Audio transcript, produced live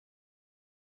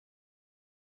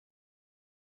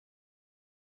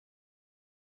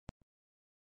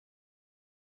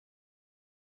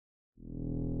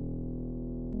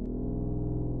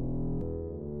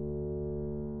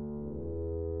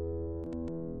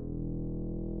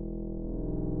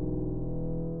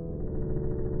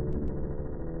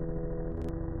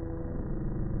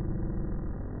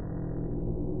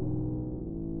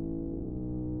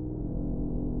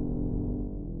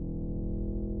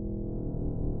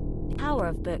The power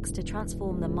of books to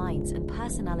transform the minds and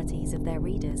personalities of their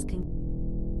readers can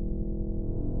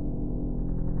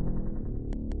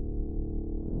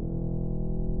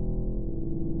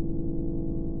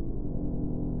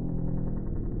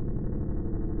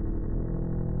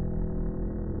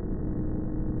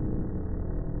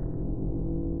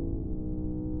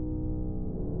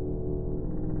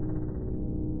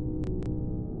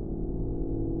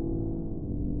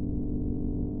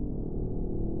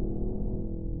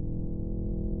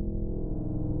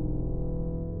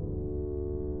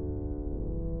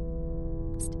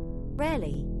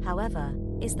Rarely, however,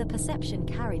 is the perception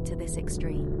carried to this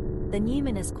extreme. The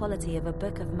numinous quality of a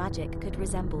book of magic could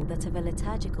resemble that of a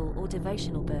liturgical or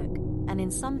devotional book, and in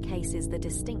some cases the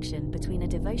distinction between a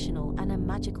devotional and a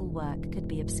magical work could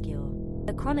be obscure.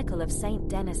 The Chronicle of Saint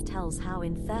Denis tells how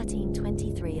in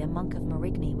 1323 a monk of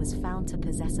Marigny was found to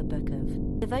possess a book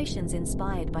of devotions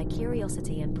inspired by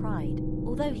curiosity and pride,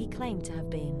 although he claimed to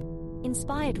have been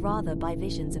inspired rather by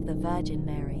visions of the Virgin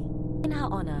Mary. In her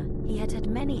honor, he had had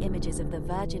many images of the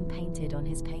Virgin painted on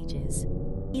his pages.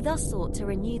 He thus sought to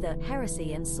renew the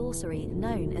heresy and sorcery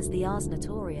known as the Ars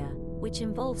Notoria, which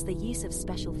involves the use of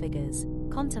special figures,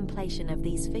 contemplation of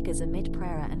these figures amid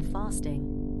prayer and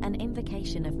fasting, and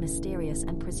invocation of mysterious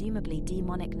and presumably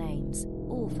demonic names,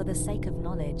 all for the sake of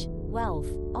knowledge, wealth,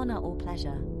 honor or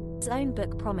pleasure. His own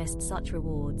book promised such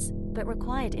rewards, but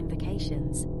required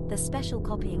invocations, the special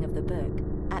copying of the book,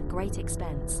 at great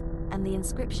expense, and the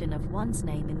inscription of one's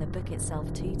name in the book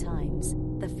itself 2 times,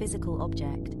 the physical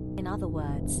object, in other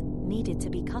words, needed to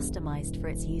be customized for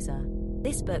its user.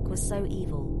 This book was so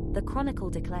evil, the Chronicle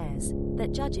declares,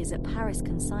 that judges at Paris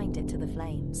consigned it to the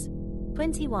flames.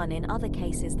 21 In other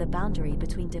cases the boundary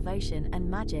between devotion and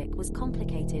magic was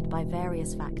complicated by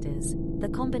various factors, the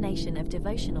combination of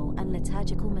devotional and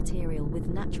liturgical material with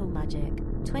natural magic.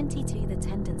 22 The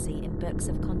tendency in books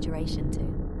of conjuration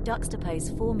to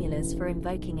juxtapose formulas for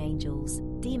invoking angels,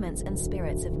 demons and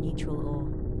spirits of neutral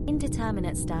or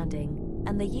indeterminate standing,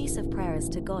 and the use of prayers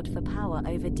to God for power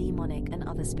over demonic and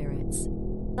other spirits.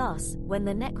 Thus, when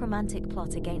the necromantic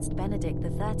plot against Benedict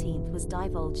XIII was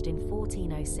divulged in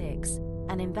 1406,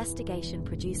 an investigation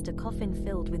produced a coffin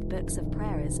filled with books of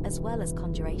prayers as well as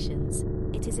conjurations.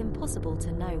 It is impossible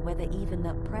to know whether even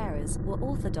the prayers were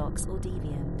orthodox or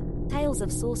deviant. Tales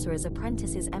of sorcerers'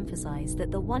 apprentices emphasize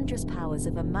that the wondrous powers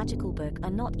of a magical book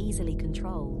are not easily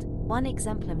controlled. One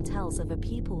exemplum tells of a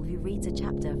pupil who reads a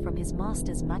chapter from his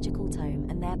master's magical tome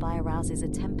and thereby arouses a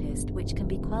tempest which can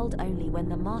be quelled only when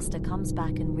the master comes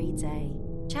back and reads a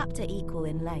chapter equal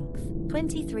in length.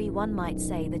 23 One might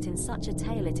say that in such a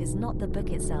tale it is not the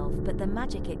book itself but the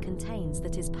magic it contains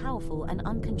that is powerful and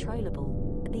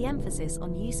uncontrollable. The emphasis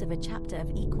on use of a chapter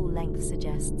of equal length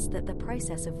suggests that the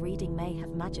process of reading may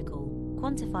have magical,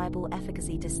 quantifiable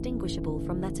efficacy distinguishable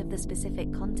from that of the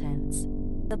specific contents.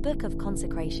 The Book of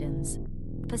Consecrations.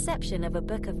 Perception of a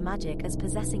book of magic as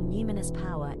possessing numinous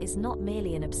power is not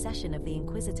merely an obsession of the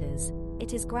Inquisitors,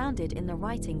 it is grounded in the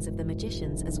writings of the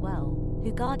magicians as well,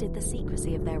 who guarded the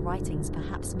secrecy of their writings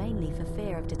perhaps mainly for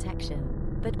fear of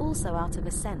detection, but also out of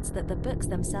a sense that the books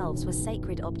themselves were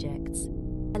sacred objects.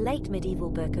 A late medieval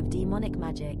book of demonic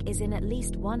magic is in at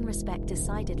least one respect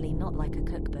decidedly not like a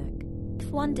cookbook.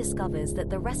 If one discovers that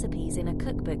the recipes in a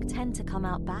cookbook tend to come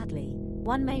out badly,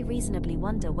 one may reasonably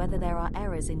wonder whether there are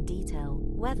errors in detail,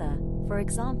 whether, for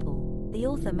example, the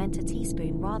author meant a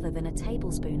teaspoon rather than a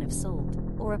tablespoon of salt,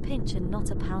 or a pinch and not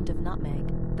a pound of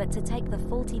nutmeg, but to take the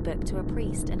faulty book to a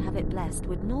priest and have it blessed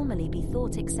would normally be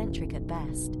thought eccentric at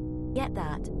best. Yet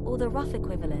that, or the rough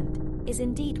equivalent, is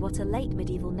indeed what a late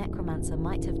medieval necromancer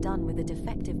might have done with a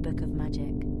defective book of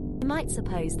magic. We might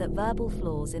suppose that verbal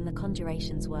flaws in the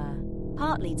conjurations were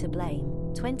partly to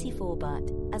blame, 24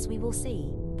 but, as we will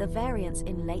see, the variants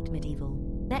in late medieval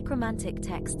necromantic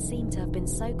texts seem to have been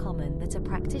so common that a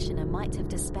practitioner might have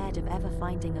despaired of ever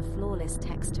finding a flawless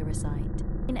text to recite.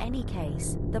 In any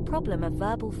case, the problem of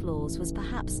verbal flaws was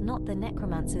perhaps not the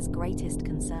necromancer's greatest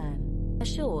concern. A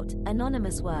short,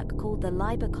 anonymous work called the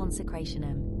Liber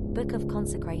Consecrationum, Book of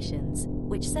Consecrations,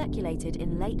 which circulated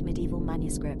in late medieval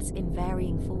manuscripts in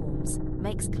varying forms,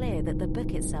 makes clear that the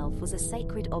book itself was a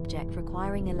sacred object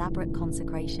requiring elaborate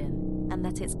consecration, and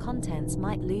that its contents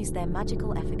might lose their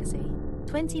magical efficacy.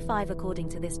 25 According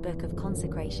to this Book of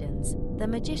Consecrations, the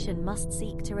magician must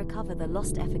seek to recover the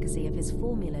lost efficacy of his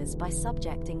formulas by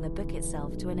subjecting the book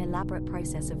itself to an elaborate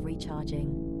process of recharging,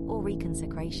 or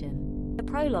reconsecration. The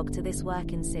prologue to this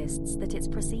work insists that its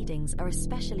proceedings are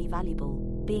especially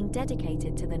valuable, being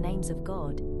dedicated to the names of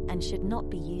God, and should not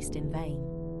be used in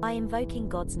vain. By invoking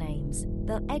God's names,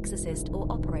 the exorcist or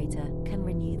operator can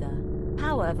renew the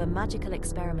power of a magical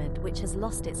experiment which has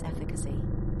lost its efficacy.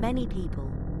 Many people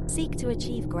seek to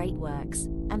achieve great works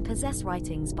and possess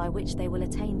writings by which they will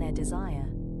attain their desire,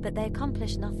 but they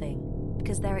accomplish nothing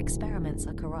because their experiments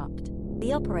are corrupt.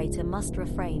 The operator must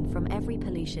refrain from every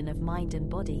pollution of mind and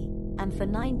body, and for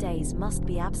 9 days must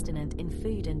be abstinent in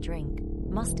food and drink,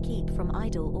 must keep from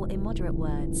idle or immoderate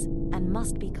words, and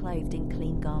must be clothed in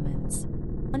clean garments.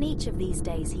 On each of these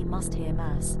days he must hear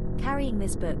Mass, carrying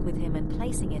this book with him and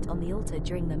placing it on the altar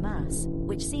during the Mass,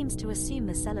 which seems to assume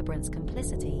the celebrant's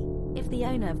complicity, if the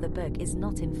owner of the book is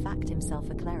not in fact himself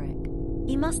a cleric.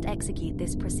 He must execute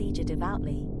this procedure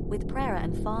devoutly, with prayer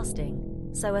and fasting,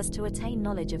 so as to attain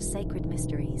knowledge of sacred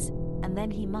mysteries, and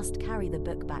then he must carry the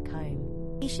book back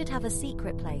home. He should have a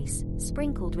secret place,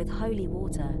 sprinkled with holy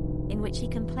water, in which he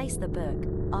can place the book,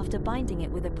 after binding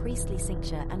it with a priestly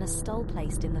cincture and a stole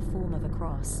placed in the form of a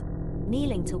cross.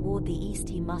 Kneeling toward the east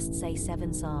he must say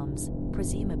 7 psalms,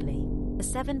 presumably the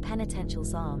 7 penitential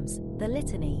psalms, the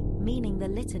litany, meaning the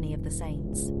litany of the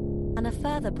saints, and a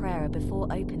further prayer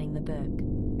before opening the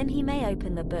book. Then he may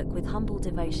open the book with humble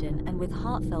devotion and with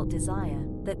heartfelt desire,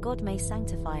 that God may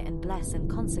sanctify and bless and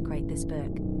consecrate this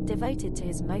book, devoted to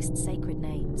his most sacred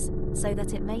names, so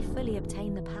that it may fully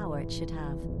obtain the power it should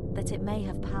have, that it may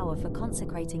have power for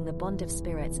consecrating the bond of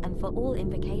spirits and for all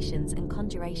invocations and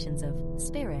conjurations of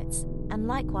spirits, and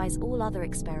likewise all other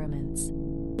experiments.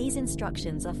 These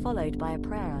instructions are followed by a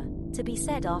prayer, to be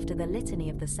said after the Litany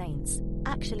of the Saints,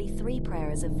 actually 3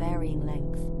 prayers of varying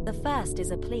length. The first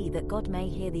is a plea that God may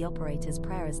hear the operator's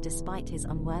prayers despite his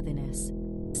unworthiness.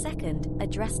 Second,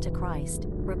 addressed to Christ,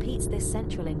 repeats this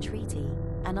central entreaty,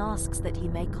 and asks that he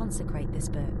may consecrate this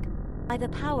book. By the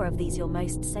power of these your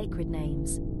most sacred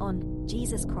names, on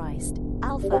Jesus Christ,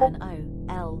 Alpha and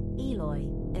O, El, Eloi,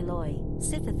 Eloi,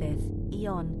 Sithathith,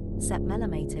 Eon,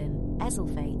 Sepmelematon,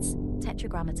 Ezelphates,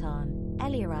 Tetragrammaton,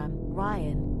 Eliaram,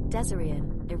 Ryan,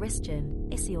 Desarian, Iristian,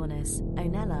 Isionis,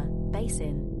 Onella,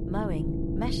 Basin,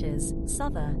 Moing, Meshes,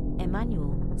 Suther,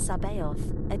 Emmanuel, Sabaoth,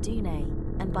 Adune,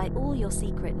 and by all your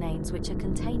secret names which are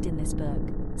contained in this book,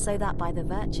 so that by the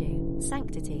virtue,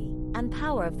 sanctity, and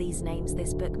power of these names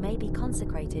this book may be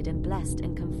consecrated and blessed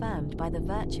and confirmed by the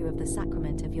virtue of the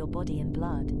sacrament of your body and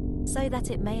blood, so that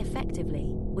it may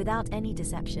effectively, without any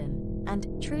deception,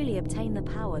 and truly obtain the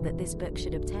power that this book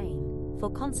should obtain, for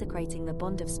consecrating the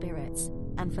bond of spirits,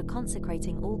 and for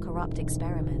consecrating all corrupt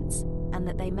experiments, and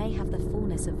that they may have the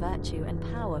fullness of virtue and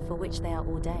power for which they are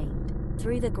ordained,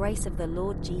 through the grace of the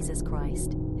Lord Jesus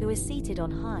Christ, who is seated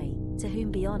on high, to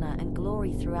whom be honor and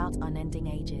glory throughout unending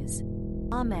ages.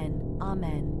 Amen,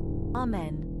 Amen,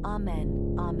 Amen,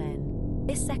 Amen, Amen.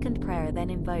 This second prayer then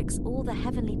invokes all the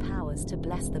heavenly powers to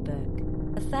bless the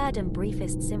book. The third and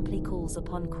briefest simply calls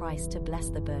upon Christ to bless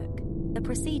the book. The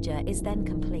procedure is then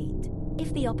complete.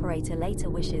 If the operator later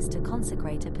wishes to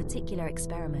consecrate a particular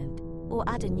experiment, or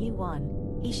add a new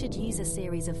one, he should use a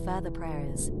series of further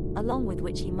prayers, along with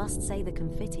which he must say the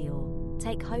Confiteor,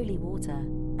 take holy water,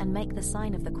 and make the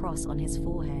sign of the cross on his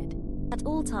forehead. At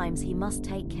all times he must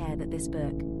take care that this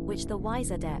book, which the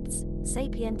wise adepts,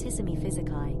 Sapientissimi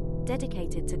Physicae,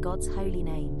 dedicated to God's holy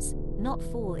names, not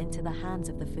fall into the hands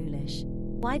of the foolish.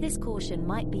 Why this caution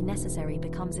might be necessary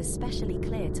becomes especially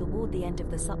clear toward the end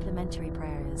of the supplementary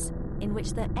prayers, in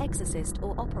which the exorcist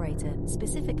or operator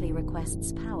specifically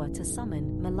requests power to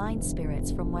summon malign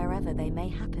spirits from wherever they may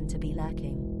happen to be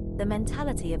lurking. The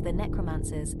mentality of the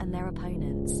necromancers and their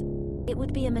opponents. It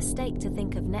would be a mistake to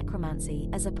think of necromancy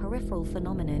as a peripheral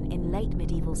phenomenon in late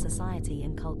medieval society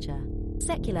and culture.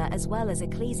 Secular as well as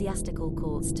ecclesiastical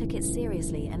courts took it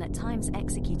seriously and at times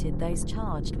executed those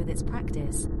charged with its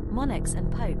practice. Monarchs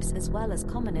and popes as well as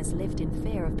commoners lived in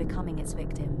fear of becoming its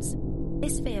victims.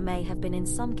 This fear may have been in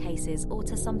some cases or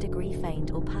to some degree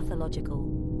feigned or pathological,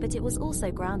 but it was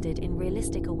also grounded in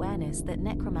realistic awareness that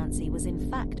necromancy was in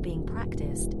fact being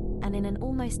practiced, and in an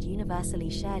almost universally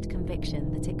shared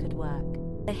conviction that it could work.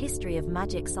 The history of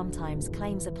magic sometimes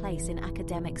claims a place in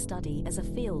academic study as a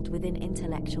field within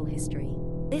intellectual history.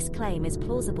 This claim is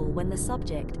plausible when the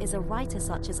subject is a writer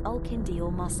such as Al-Kindi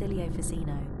or Marsilio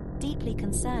Ficino, deeply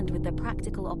concerned with the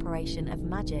practical operation of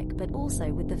magic but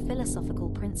also with the philosophical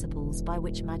principles by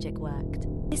which magic worked.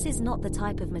 This is not the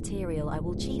type of material I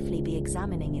will chiefly be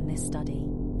examining in this study.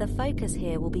 The focus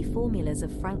here will be formulas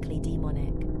of frankly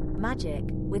demonic magic,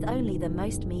 with only the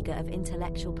most meager of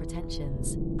intellectual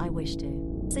pretensions. I wish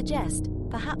to suggest,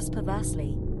 perhaps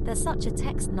perversely, that such a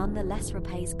text nonetheless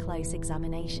repays close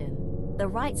examination. The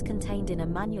rites contained in a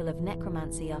manual of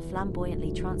necromancy are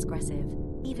flamboyantly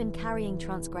transgressive, even carrying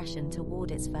transgression toward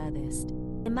its furthest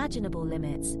imaginable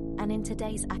limits, and in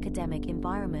today's academic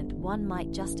environment one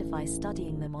might justify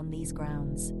studying them on these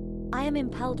grounds. I am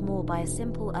impelled more by a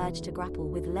simple urge to grapple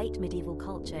with late medieval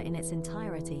culture in its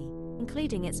entirety,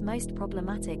 including its most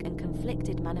problematic and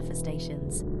conflicted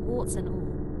manifestations, warts and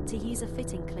all, to use a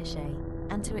fitting cliché,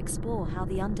 and to explore how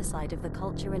the underside of the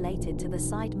culture related to the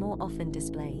side more often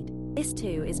displayed. This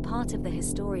too is part of the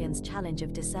historian's challenge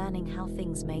of discerning how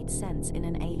things made sense in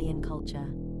an alien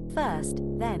culture. First,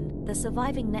 then, the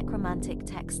surviving necromantic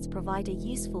texts provide a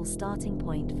useful starting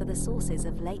point for the sources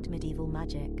of late medieval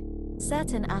magic.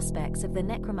 Certain aspects of the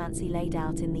necromancy laid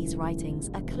out in these writings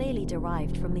are clearly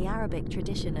derived from the Arabic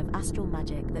tradition of astral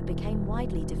magic that became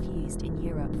widely diffused in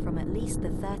Europe from at least the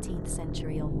 13th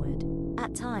century onward.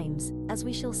 At times, as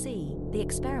we shall see, the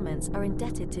experiments are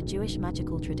indebted to Jewish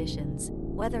magical traditions,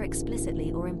 whether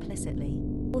explicitly or implicitly.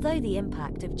 Although the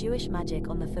impact of Jewish magic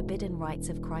on the forbidden rites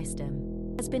of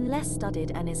Christendom has been less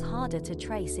studied and is harder to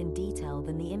trace in detail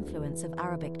than the influence of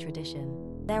Arabic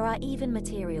tradition, there are even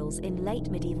materials in late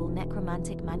medieval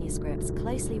necromantic manuscripts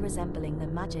closely resembling the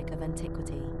magic of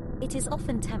antiquity. It is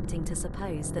often tempting to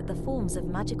suppose that the forms of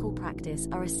magical practice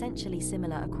are essentially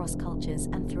similar across cultures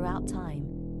and throughout time,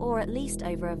 or at least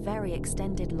over a very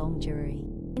extended long durée.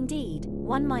 Indeed,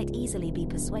 one might easily be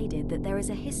persuaded that there is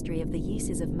a history of the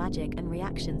uses of magic and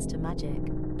reactions to magic,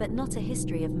 but not a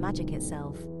history of magic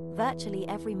itself. Virtually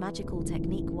every magical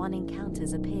technique one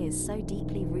encounters appears so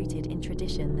deeply rooted in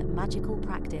tradition that magical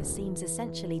practice seems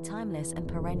essentially timeless and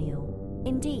perennial.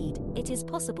 Indeed, it is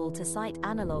possible to cite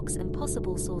analogues and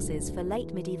possible sources for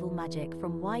late medieval magic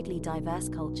from widely diverse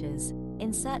cultures.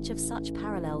 In search of such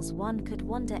parallels, one could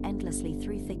wander endlessly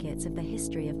through thickets of the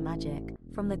history of magic,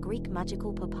 from the Greek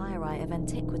magical papyri of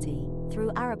antiquity,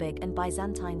 through Arabic and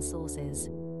Byzantine sources,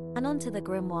 and onto the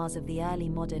grimoires of the early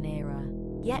modern era.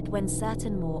 Yet when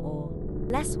certain more or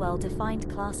less well-defined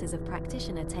classes of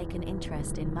practitioner take an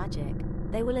interest in magic,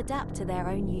 they will adapt to their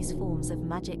own use forms of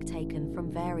magic taken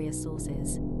from various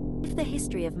sources. If the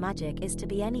history of magic is to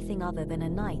be anything other than a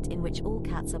night in which all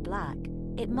cats are black,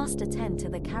 it must attend to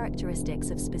the characteristics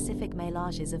of specific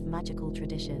mélanges of magical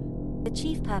tradition. The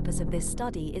chief purpose of this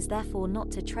study is therefore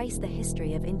not to trace the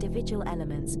history of individual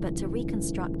elements but to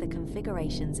reconstruct the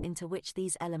configurations into which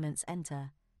these elements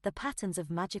enter, the patterns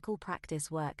of magical practice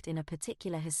worked in a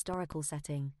particular historical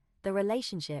setting, the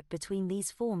relationship between these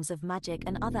forms of magic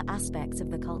and other aspects of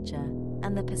the culture,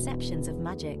 and the perceptions of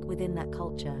magic within that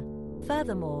culture.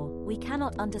 Furthermore, we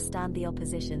cannot understand the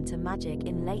opposition to magic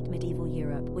in late medieval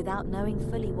Europe without knowing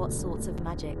fully what sorts of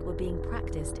magic were being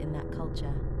practiced in that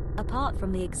culture. Apart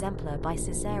from the exemplar by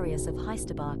Caesarius of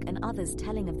Heisterbach and others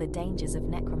telling of the dangers of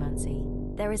necromancy,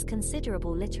 there is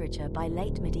considerable literature by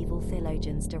late medieval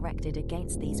theologians directed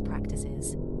against these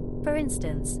practices. For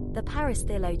instance, the Paris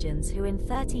theologians who in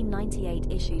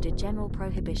 1398 issued a general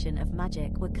prohibition of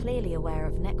magic were clearly aware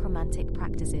of necromantic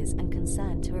practices and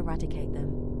concerned to eradicate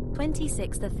them.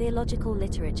 26. The theological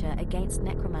literature against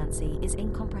necromancy is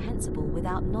incomprehensible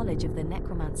without knowledge of the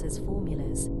necromancer's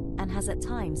formulas, and has at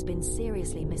times been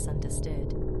seriously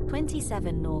misunderstood.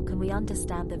 27. Nor can we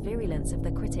understand the virulence of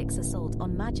the critics' assault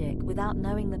on magic without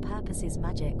knowing the purposes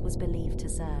magic was believed to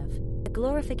serve. The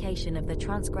glorification of the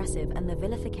transgressive and the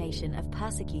vilification of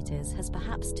persecutors has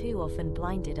perhaps too often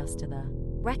blinded us to the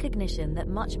recognition that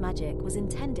much magic was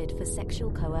intended for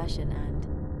sexual coercion and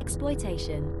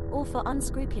exploitation, or for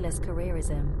unscrupulous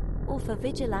careerism, or for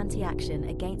vigilante action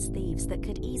against thieves that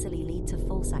could easily lead to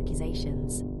false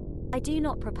accusations. I do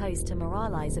not propose to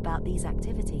moralize about these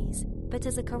activities, but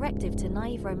as a corrective to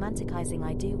naive romanticizing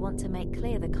I do want to make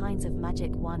clear the kinds of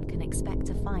magic one can expect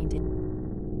to find in